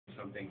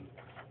something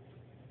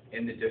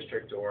in the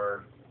district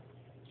or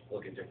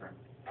look at different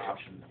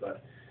options.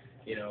 But,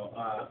 you know,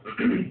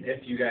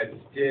 if you guys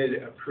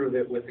did approve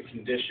it with the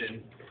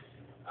condition,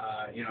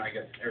 you know, I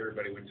guess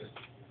everybody would just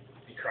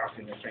be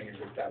crossing their fingers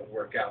if that would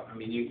work out. I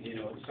mean, you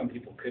know, some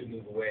people could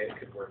move away, it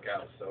could work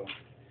out. So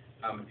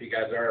if you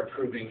guys are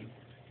approving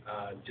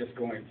just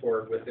going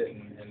forward with it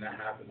and that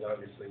happens,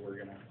 obviously we're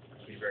going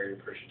to be very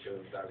appreciative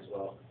of that as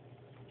well.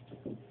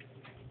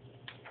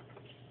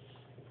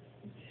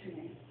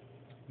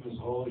 Ms.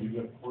 Hall, you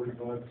got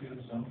 45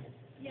 kids, huh?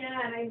 Yeah,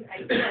 and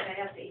I feel like I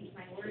have to eat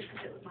my words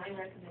because it was my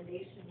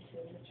recommendation to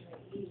Mr.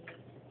 McGee,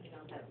 you know,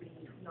 that we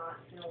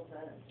not fill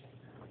the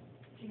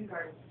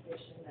kindergarten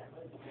position that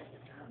was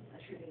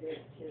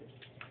attributed to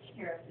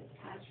Kara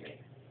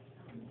Fitzpatrick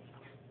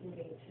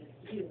moving to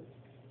youth.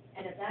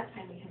 And at that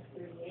time we had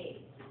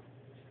 38,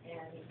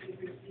 and we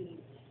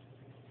received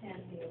 10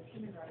 new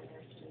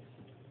kindergartners since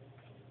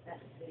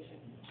that decision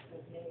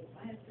was made.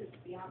 So I have to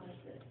be honest,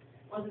 it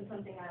wasn't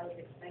something I was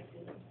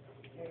expecting.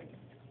 And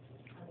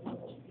I'm a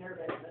little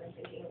nervous, but I'm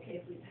thinking,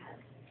 okay, if we've had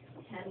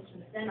 10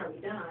 since then, are we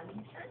done?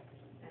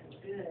 And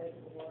good,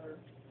 or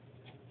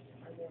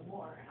are there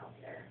more out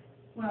there?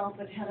 Well,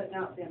 but had it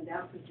not been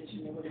that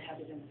position, they would have had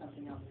to been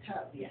something else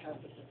cut because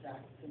of the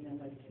fact that the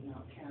millage did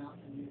not pass,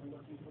 and we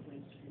were looking for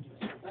ways to reduce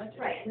the budget.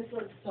 Right, and this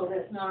was So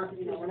that's not,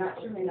 you know, we're not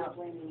certainly not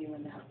blaming you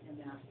in that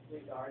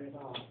regard at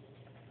all.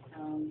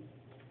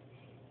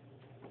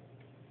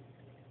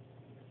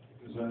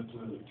 Is that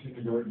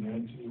kindergarten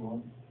and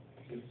T1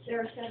 kids? there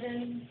are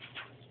 7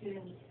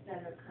 students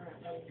that are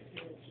currently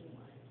in the T1.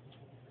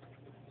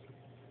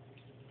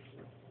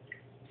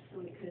 So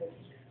we could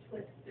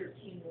put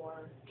 13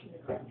 more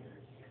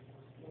kindergartners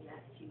in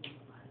that T1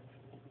 class.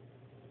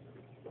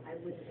 I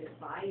wouldn't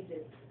advise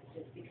it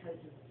just because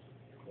of,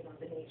 you know,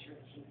 the nature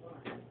of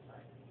T1,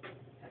 but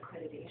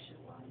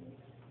accreditation-wise is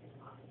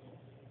possible.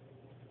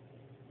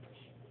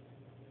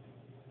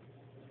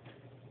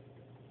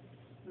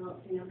 Well,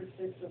 see, number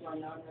 6 of our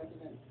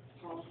non-resident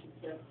policy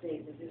does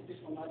state the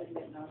district will not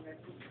admit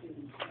non-resident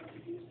students, and to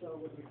do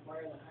so would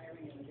require the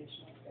hiring of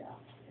additional staff.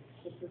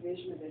 The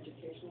provision of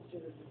educational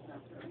services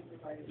not currently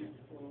provided in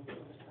schools for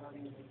the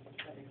starting of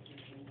the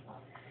existing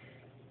class.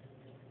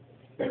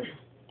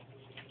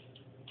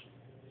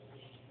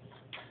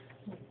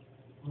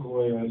 The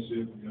way I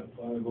see it, we got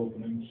 5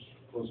 openings,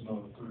 plus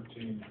another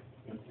 13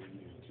 if we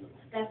needed to.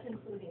 That's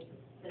including,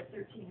 the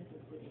 13 is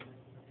including,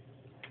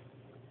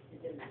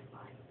 is in that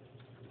class.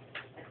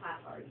 The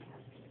class already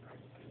has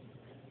kindergarten students.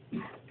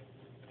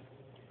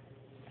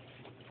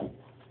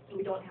 So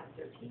we don't have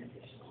 13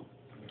 additional.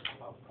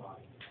 About 5.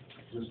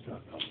 Just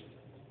got done.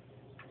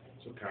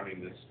 So counting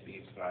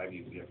these 5,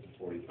 you'd be up to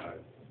 45.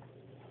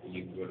 And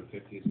you can go to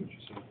 50, is what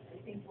you're saying? I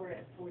think we're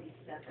at 47.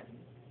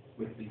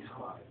 With these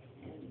 5.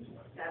 And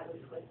that would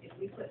put, if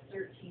we put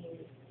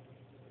 13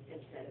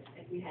 instead of,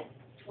 if we had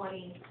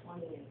 20,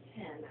 20, and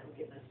 10, that would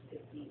give us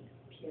 50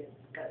 kids,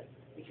 but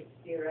we could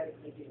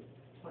theoretically do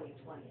 20,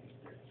 20, and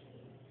 13.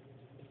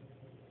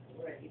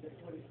 We're at either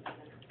 47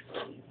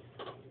 or 46.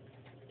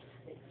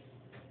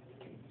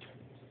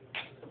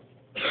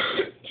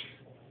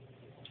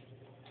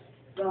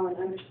 Well, and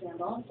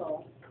understand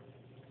also,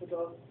 for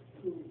those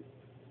who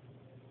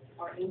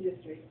are in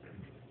district,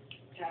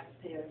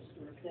 taxpayers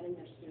who are sending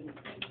their students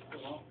to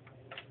school,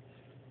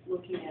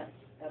 looking at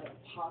a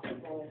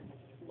possible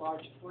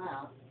large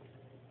class,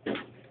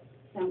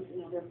 some,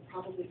 you know, there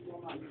probably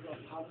will not be real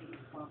positive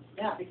response to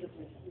that because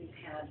we've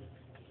had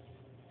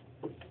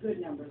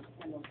good numbers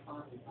in those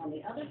classes. On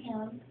the other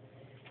hand,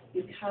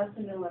 because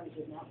the mill levy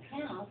did not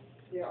pass,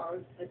 there are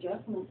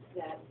adjustments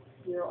that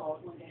we're all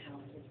going to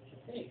have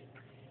to face.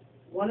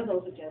 One of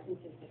those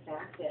adjustments is the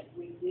fact that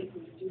we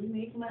do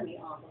make money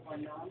off of our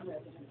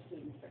non-resident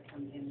students that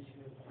come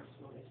into our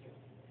school district.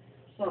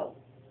 So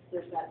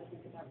there's that to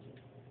think about too.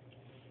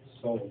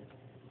 So,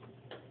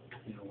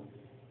 you know,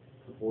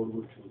 if the board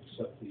were to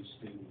accept these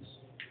students,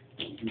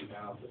 we do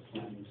have the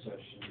planning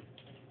session,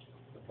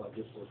 the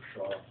budget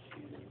workshop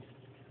in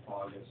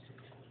August,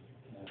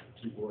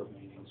 2 board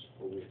meetings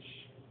for which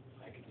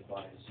I could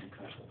devise some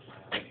kind of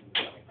plan you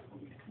would like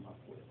for me to come up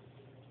with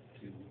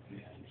to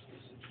manage the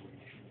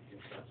situation,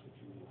 if that's what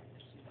you would like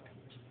to see.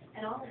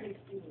 And all of these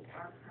students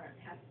are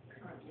have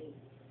currently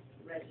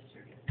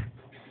registered.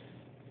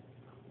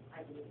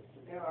 I believe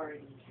so they're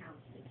already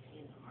counted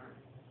in our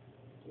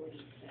 47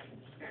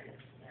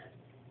 credits that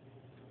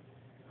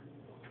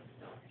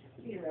so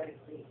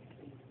theoretically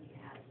we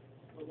have,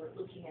 well, we're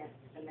looking at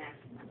the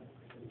maximum of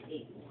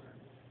 8 more.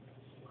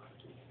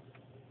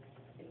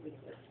 If we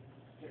put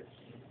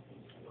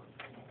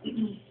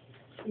 13.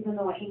 Even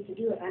though I hate to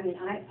do it, I mean,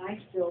 I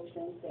still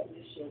think that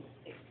we should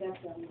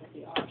accept them with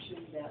the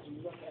option that we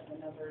look at the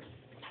numbers.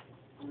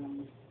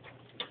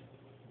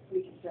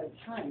 We can set a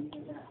time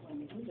when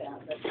we do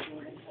that, but we do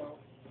it until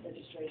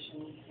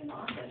registration in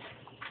August,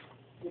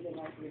 giving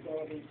us the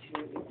ability to,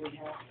 if we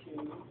have to.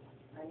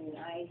 I mean,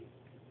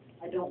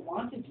 I don't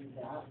want to do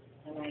that,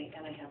 and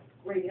I have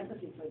great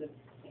empathy for the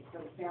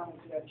families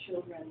who have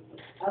children,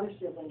 other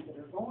siblings that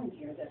are going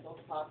here, that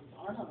those classes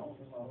aren't on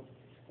overload.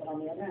 But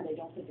on the other hand, I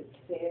don't think it's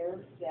fair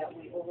that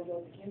we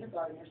overload the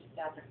kindergartners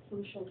at a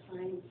crucial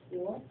time in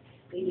school.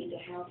 They need to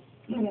have,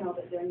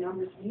 that their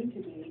numbers need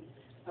to be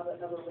of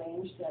a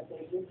range that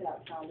they get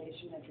that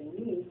foundation that they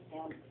need.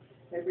 And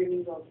by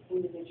bringing those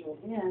individuals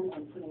in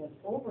and putting us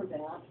over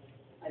that,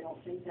 I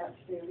don't think that's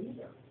fair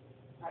either.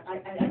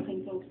 I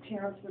think those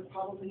parents would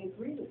probably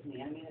agree with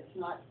me. I mean, it's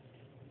not,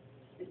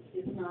 of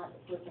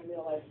course, I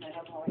realize my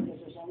husband always says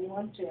there's only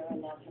one fair,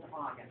 and that's in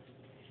August.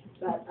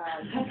 But,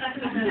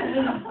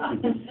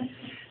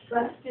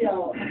 but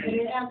still, I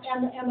mean,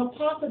 and the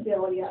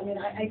possibility, I mean,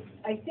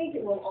 I think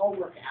it will all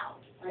work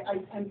out.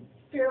 I'm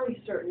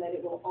fairly certain that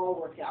it will all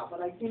work out,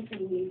 but I think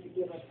we need to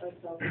give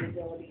ourselves the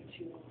ability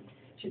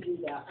to do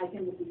that. I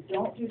think if we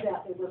don't do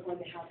that, then we're going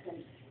to have some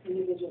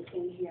individuals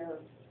in here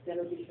that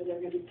are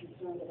going to be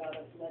concerned about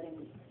us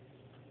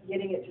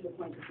getting it to the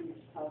point that these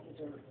houses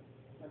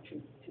are too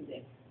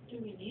big. Do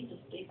we need to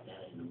state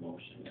that in a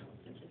motion,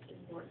 since it's in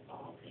board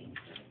policy?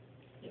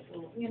 It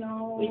will, You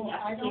know, we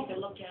have to take a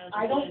look at it.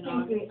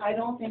 I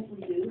don't think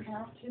we do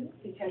have to,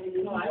 because it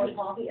is No, I board would-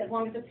 policy, as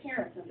long as the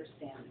parents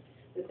understand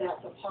that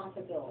that's a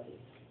possibility.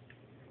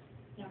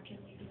 Now, can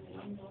we do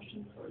one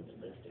motion for the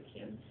list of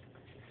kids?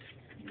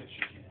 Yes,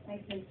 you can. I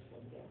think so,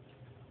 yes.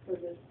 For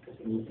this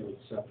Move particular. to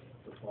accept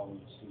the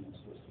following students,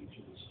 list each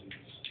of the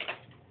students.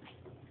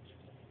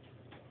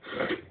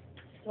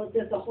 So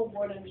does the whole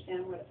board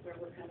understand where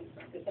we're coming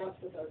from? Because that's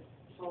what our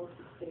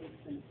policy states,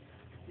 and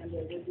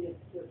there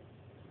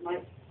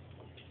might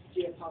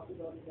be a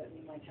possibility that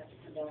we might have to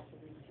come back to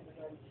these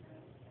kindergarten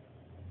parents.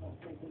 I don't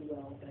think we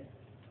will, but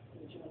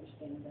would you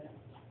understand that?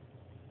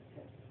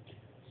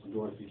 So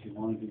Dorothy, if you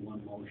want to do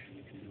one motion,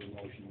 you can do a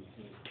motion that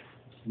says,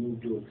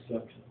 move to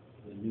accept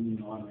the new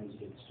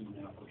non-resident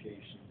student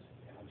applications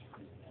as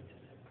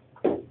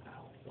presented.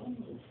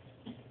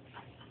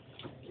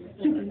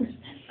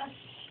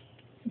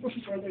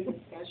 Further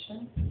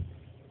discussion?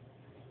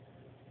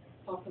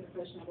 Call for the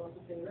question, all those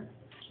in favor?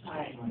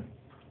 Aye.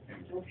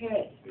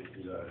 Okay.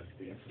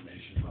 The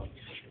information about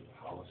the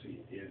policy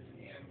is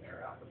in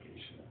their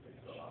application that they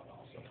fill out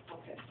also.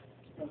 Okay.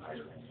 Thank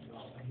you.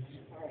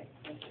 All right,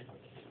 thank you.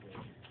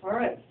 All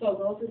right, so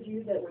those of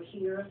you that were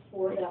here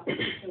for that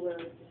particular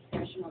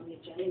discussion on the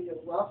agenda, you're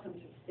welcome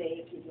to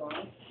stay if you'd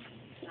like.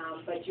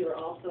 But you're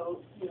also,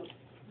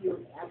 you're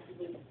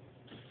absolutely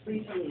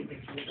free to leave if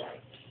you'd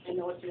like. I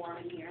know it's warm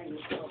in here, and you're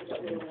probably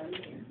got really warm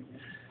in here.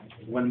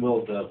 When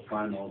will the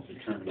final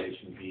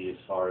determination be as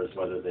far as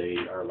whether they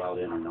are allowed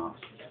in or not?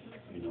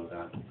 You know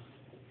that?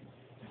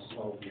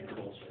 So we go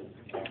through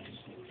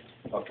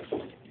the Okay.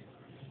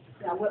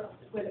 Yeah, what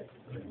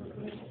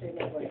me say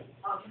that way.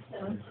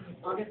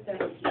 August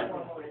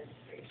 17th.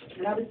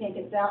 And I would think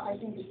at that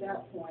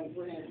point,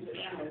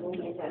 we'll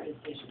make that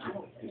decision.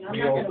 I'm We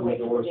not open gonna the wait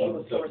till doors the day on the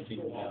before 17th,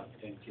 school.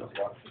 and kids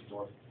walk through the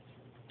door.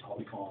 I'll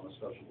be calling a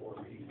special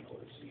board meeting in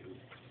order to see you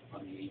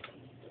on the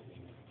 18th that we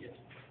get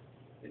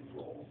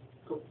enrolled.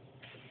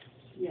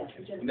 Yeah,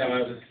 it just. No,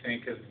 I was just saying,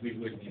 because we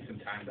would need some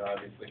time to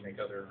obviously make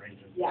other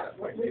arrangements. Yeah, at that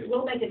point, too.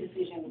 we'll make a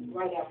decision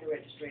right after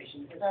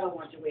registration, because I don't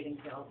want to wait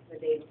until the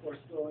day before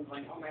school and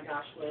going, oh my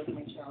gosh, where's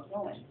my child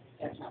going?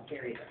 That's not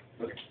fair either.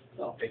 Okay,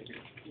 So, thank you.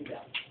 you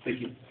bet.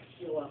 Thank you.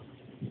 You're welcome.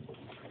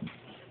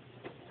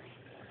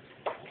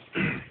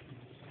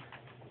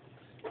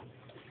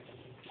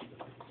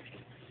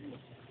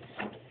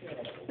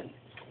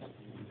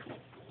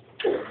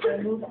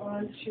 We'll move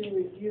on to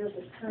review of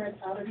the current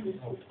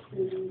out-of-district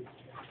student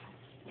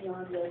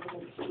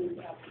non-resident student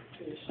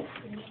application.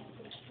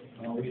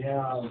 We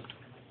have.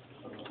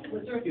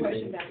 Was there a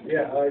question back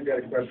there? Yeah, I've got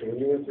a question. When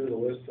you went through the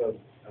list of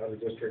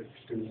out-of-district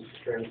students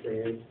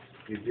transferring in,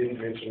 you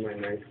didn't mention my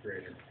ninth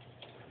grader.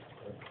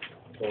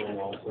 Torin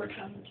Lawson. We're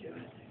coming to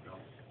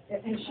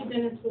it. And she's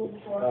been in school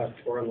before?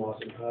 Torin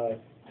Lawson,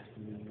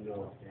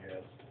 no,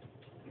 yes.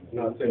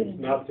 Not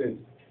since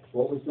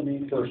What was the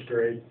name? first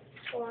grade.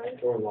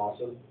 Torin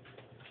Lawson.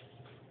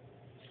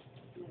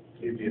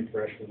 He'd be a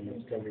freshman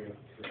this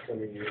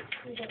coming year.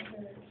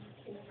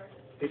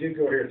 He did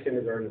go here at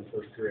kindergarten and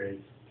first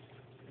grade.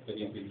 But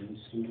he'd be a new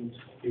student?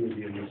 He would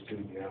be a new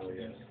student now,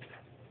 yes.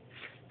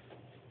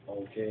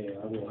 Okay,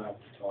 I will have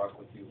to talk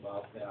with you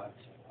about that.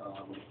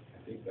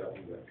 I think that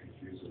one got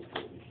confused with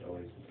Brittany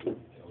Kelly's.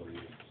 Kelly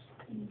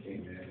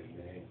came in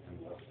May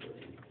and left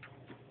early.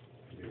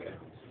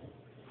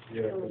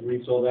 Yeah, 'cause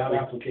we, So that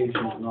application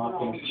is not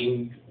been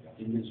included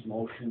in this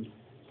motion.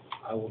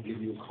 I will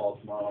give you a call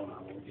tomorrow and I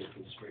will get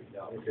this straightened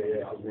out. Okay,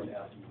 yeah, What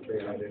happened. they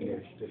had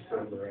in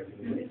December, I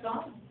believe. It's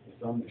on,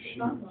 It's on the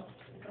sheet,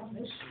 it's on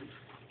this sheet.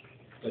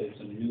 but it's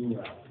a new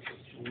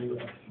application,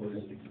 or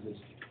is it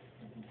existing?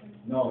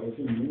 No, it's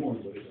a new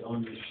one, but it's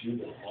on the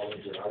sheet of all of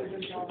your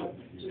items.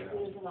 Just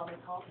leave it on the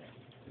call.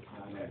 It's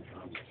not that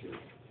complicated.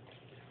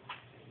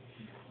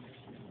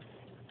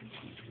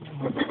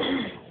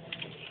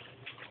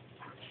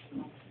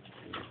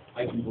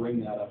 I can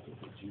bring that up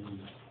at the June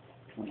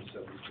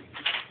 2017.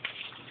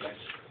 Okay?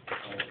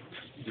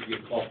 I'll give you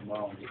a call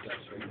tomorrow and get that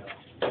straightened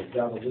out. I've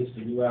got a list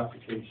of new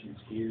applications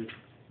here,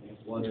 and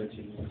one or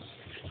two,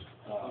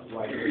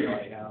 right here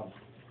I have.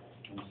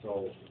 And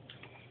so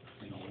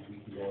you know, we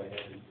can go ahead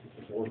and, if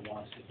the board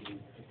wants to do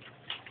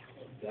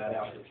that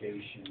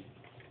application,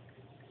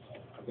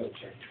 I've got to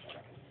check this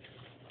back.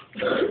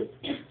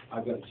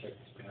 I've got to check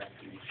this back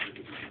to make sure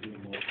that we can do a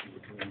motion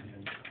between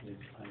him and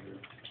under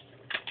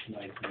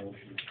tonight's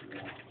motion if you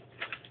want.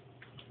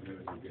 We're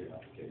gonna do good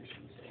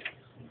application, so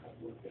I've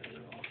worked that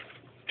out.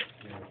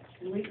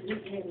 And we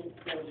haven't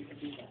said we could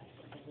do that.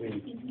 We-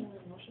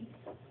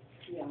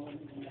 Yeah, we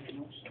can make a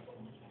motion.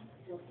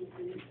 What we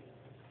do,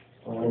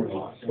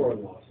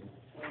 Gordon Lawson.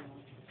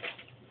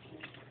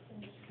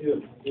 He's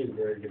a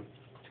very good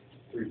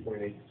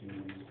 3.8.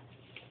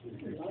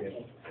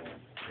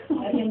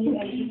 and you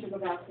used to go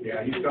back.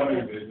 Yeah, he's come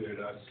and visited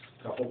us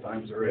a couple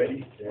times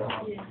already.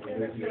 Yeah. We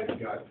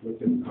got,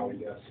 looked at how he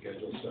got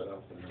schedule set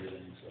up and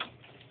everything,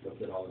 so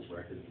looked at all his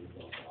records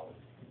and all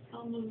that.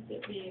 I'll move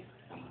that we,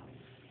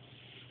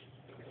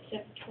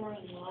 accept Tor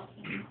and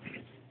Lawson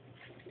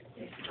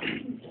as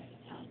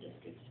town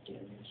district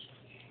students.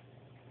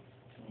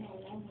 Well,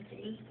 along with the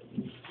list that we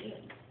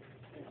did.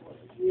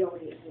 We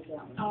already did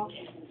that one.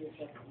 Okay. We can do a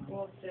second one.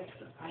 Well,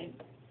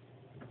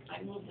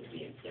 I move that we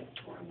accept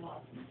Tor and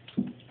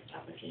Lawson's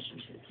application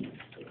to attend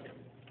school.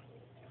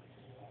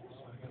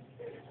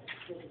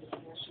 Further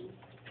discussion?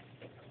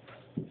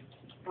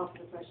 Call for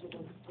the question,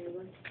 those in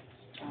favor?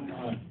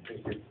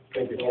 Thank you.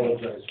 Thank you.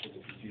 Apologize for the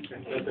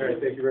confusion. That's all right,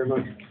 thank you very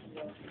much.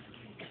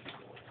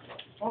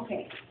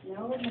 Okay,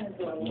 now we're gonna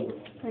go.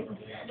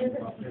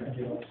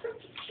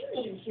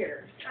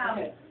 Here,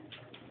 Okay.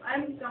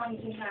 I'm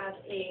going to have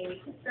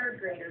a third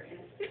grader and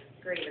a sixth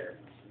grader,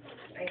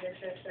 I guess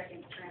their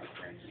second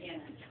transfer in.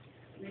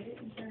 And I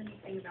didn't hear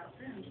anything about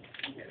them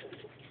either.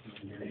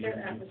 But their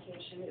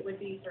application, it would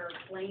be for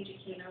Blaine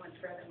Giacchino and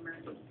Trevor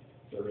Murphy.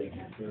 They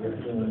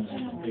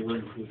were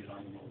included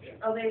on the motion.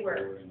 Oh, they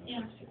were,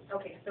 Yeah.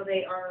 okay, so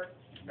they are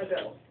a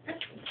go.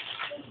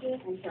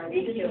 I'm sorry,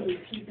 we didn't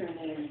repeat their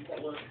names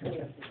that were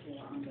listed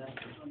here on the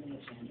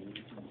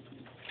agenda.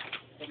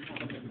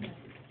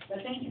 But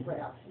thank you for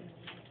asking.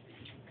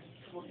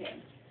 Okay.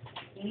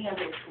 Any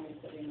other points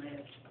that we might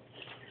have?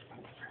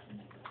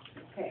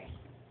 Okay.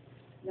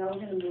 Now we're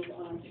gonna move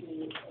on to a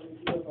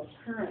review of a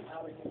current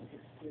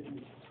out-of-district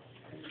student.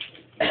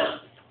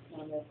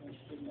 Non-resident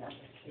student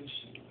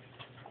application.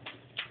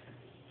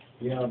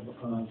 We have,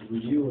 the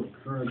review of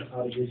current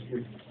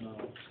out-of-district,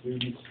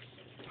 students,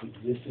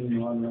 existing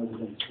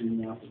non-resident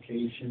student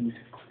applications.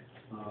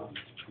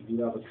 We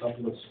do have a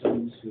couple of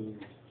students who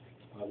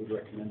I would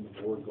recommend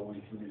the board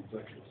going through an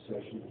executive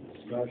session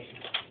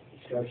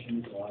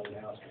discussion, so I would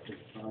ask at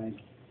this time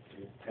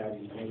if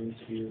Patty Miller is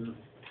here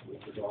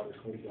with her daughter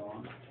Cody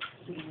Dawn.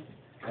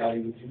 Patty,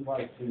 would you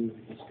like to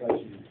discuss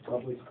in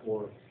public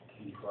or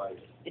in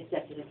private?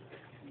 Executive.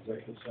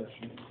 Executive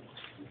session?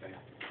 Okay.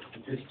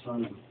 At this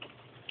time,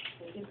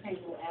 So this time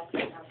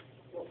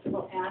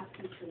we'll ask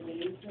you to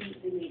leave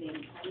the meeting,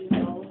 how you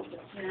know the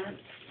parent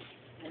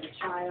and the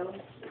child,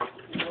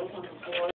 and those on the board.